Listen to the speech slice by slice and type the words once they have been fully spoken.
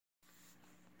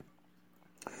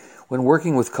When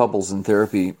working with couples in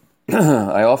therapy,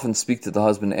 I often speak to the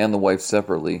husband and the wife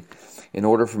separately in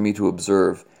order for me to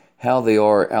observe how they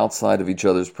are outside of each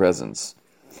other's presence.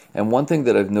 And one thing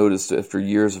that I've noticed after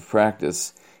years of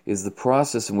practice is the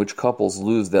process in which couples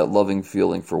lose that loving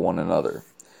feeling for one another.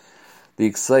 The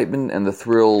excitement and the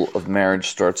thrill of marriage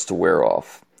starts to wear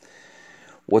off.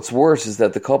 What's worse is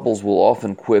that the couples will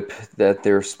often quip that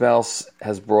their spouse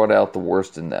has brought out the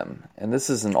worst in them. And this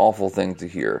is an awful thing to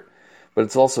hear, but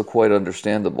it's also quite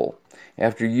understandable.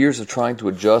 After years of trying to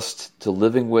adjust to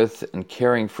living with and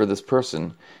caring for this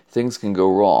person, things can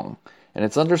go wrong. And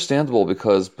it's understandable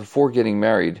because before getting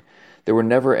married, there were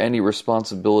never any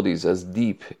responsibilities as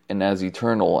deep and as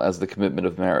eternal as the commitment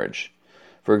of marriage.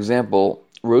 For example,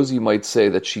 Rosie might say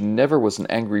that she never was an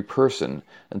angry person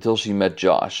until she met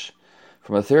Josh.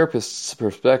 From a therapist's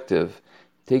perspective,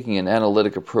 taking an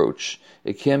analytic approach,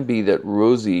 it can be that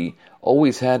Rosie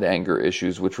always had anger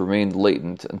issues which remained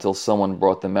latent until someone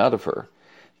brought them out of her.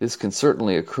 This can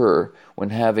certainly occur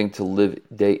when having to live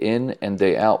day in and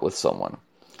day out with someone.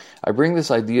 I bring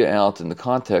this idea out in the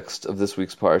context of this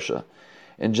week's Parsha.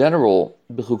 In general,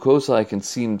 Bechukosai can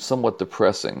seem somewhat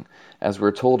depressing, as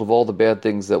we're told of all the bad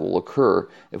things that will occur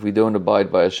if we don't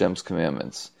abide by Hashem's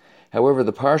commandments. However,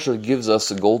 the Parsha gives us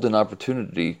a golden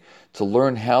opportunity to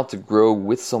learn how to grow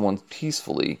with someone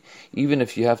peacefully, even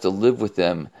if you have to live with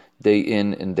them day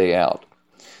in and day out.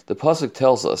 The Pasuk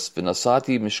tells us,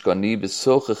 "V'nasati mishkani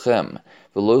b'sochechem,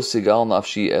 v'lo sigal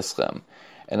nafshi eschem,"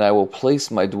 and I will place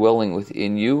my dwelling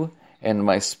within you, and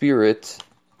my spirit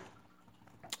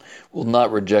will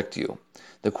not reject you.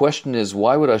 The question is,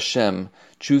 why would Hashem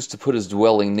choose to put his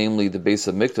dwelling, namely the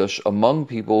Beis HaMikdash, among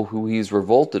people who he is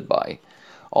revolted by?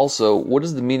 Also, what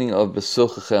is the meaning of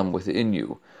Besochechem, within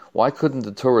you? Why couldn't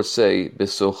the Torah say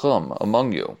Besochem,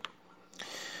 among you?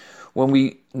 When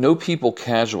we know people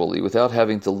casually without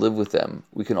having to live with them,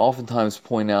 we can oftentimes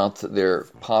point out their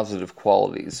positive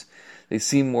qualities. They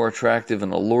seem more attractive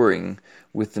and alluring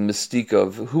with the mystique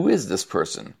of, who is this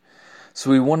person?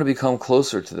 So we want to become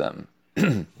closer to them.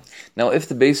 Now, if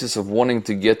the basis of wanting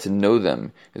to get to know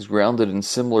them is grounded in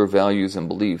similar values and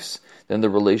beliefs, then the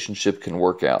relationship can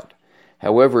work out.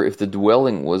 However, if the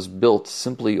dwelling was built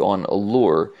simply on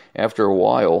allure, after a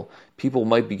while, people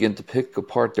might begin to pick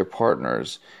apart their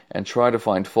partners and try to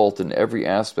find fault in every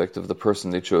aspect of the person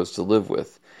they chose to live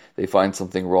with. They find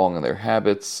something wrong in their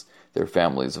habits, their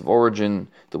families of origin,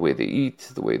 the way they eat,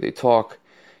 the way they talk.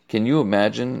 Can you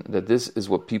imagine that this is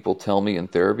what people tell me in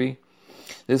therapy?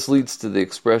 This leads to the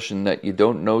expression that you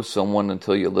don't know someone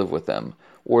until you live with them,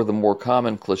 or the more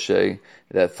common cliche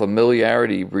that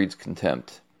familiarity breeds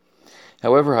contempt.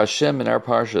 However, Hashem in our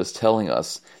Parsha is telling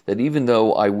us that even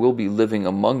though I will be living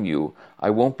among you,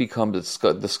 I won't become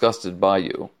disgusted by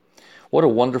you. What a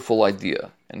wonderful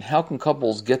idea. And how can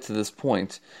couples get to this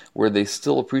point where they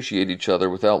still appreciate each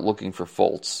other without looking for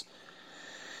faults?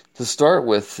 To start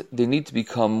with, they need to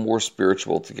become more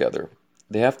spiritual together.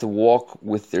 They have to walk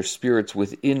with their spirits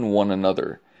within one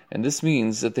another. And this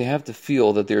means that they have to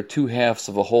feel that they are two halves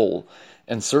of a whole,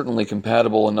 and certainly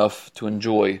compatible enough to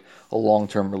enjoy a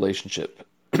long-term relationship.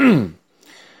 They're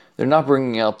not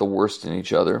bringing out the worst in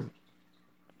each other.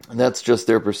 And that's just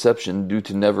their perception due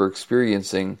to never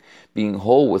experiencing being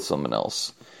whole with someone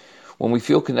else. When we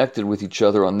feel connected with each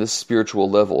other on this spiritual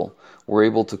level, we're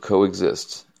able to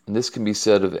coexist. And this can be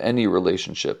said of any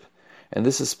relationship. And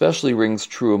this especially rings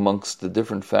true amongst the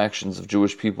different factions of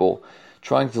Jewish people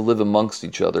trying to live amongst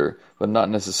each other, but not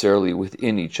necessarily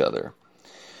within each other.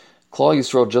 Klal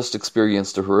Yisrael just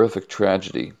experienced a horrific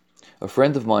tragedy. A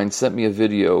friend of mine sent me a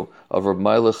video of Reb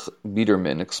Meilech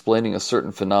Biderman explaining a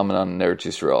certain phenomenon in Eretz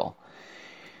Yisrael.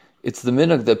 It's the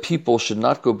minhag that people should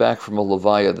not go back from a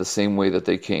levaya the same way that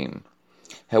they came.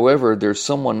 However, there's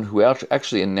someone who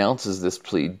actually announces this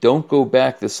plea, don't go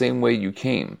back the same way you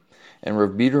came. And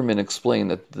Reb Biderman explained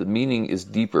that the meaning is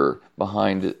deeper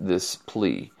behind this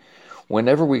plea.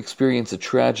 Whenever we experience a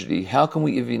tragedy, how can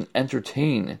we even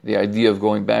entertain the idea of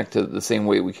going back to the same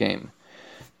way we came?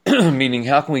 Meaning,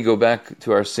 how can we go back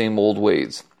to our same old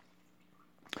ways?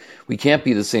 We can't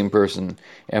be the same person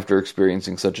after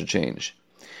experiencing such a change.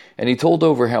 And he told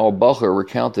over how a Bacher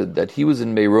recounted that he was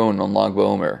in Meron on Lag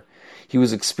BaOmer. He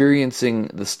was experiencing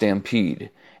the stampede,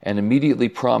 and immediately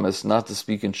promised not to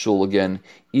speak in shul again,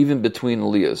 even between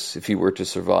aliyos, if he were to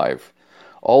survive.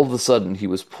 All of a sudden, he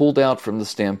was pulled out from the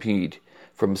stampede,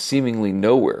 from seemingly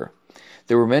nowhere.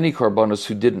 There were many karbanos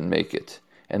who didn't make it,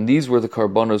 and these were the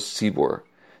karbanos tzibor.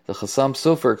 The Chassam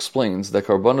Sofer explains that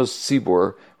karbanos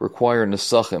tzibor require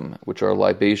nesachim, which are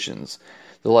libations.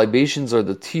 The libations are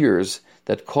the tears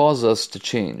that cause us to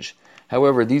change.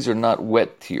 However, these are not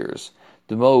wet tears.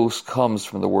 Demos comes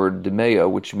from the word demea,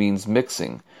 which means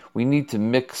mixing. We need to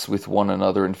mix with one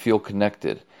another and feel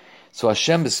connected. So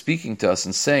Hashem is speaking to us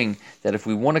and saying that if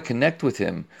we want to connect with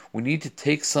Him, we need to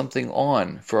take something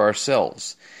on for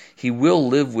ourselves. He will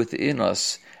live within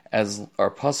us, as our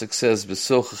pasuk says,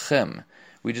 "B'sochachem."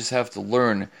 We just have to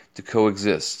learn to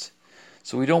coexist.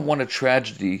 So we don't want a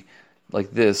tragedy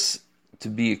like this to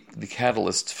be the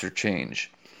catalyst for change.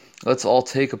 Let's all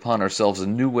take upon ourselves a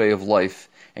new way of life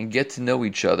and get to know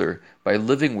each other by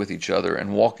living with each other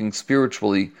and walking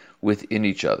spiritually within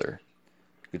each other.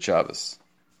 Good Shabbos.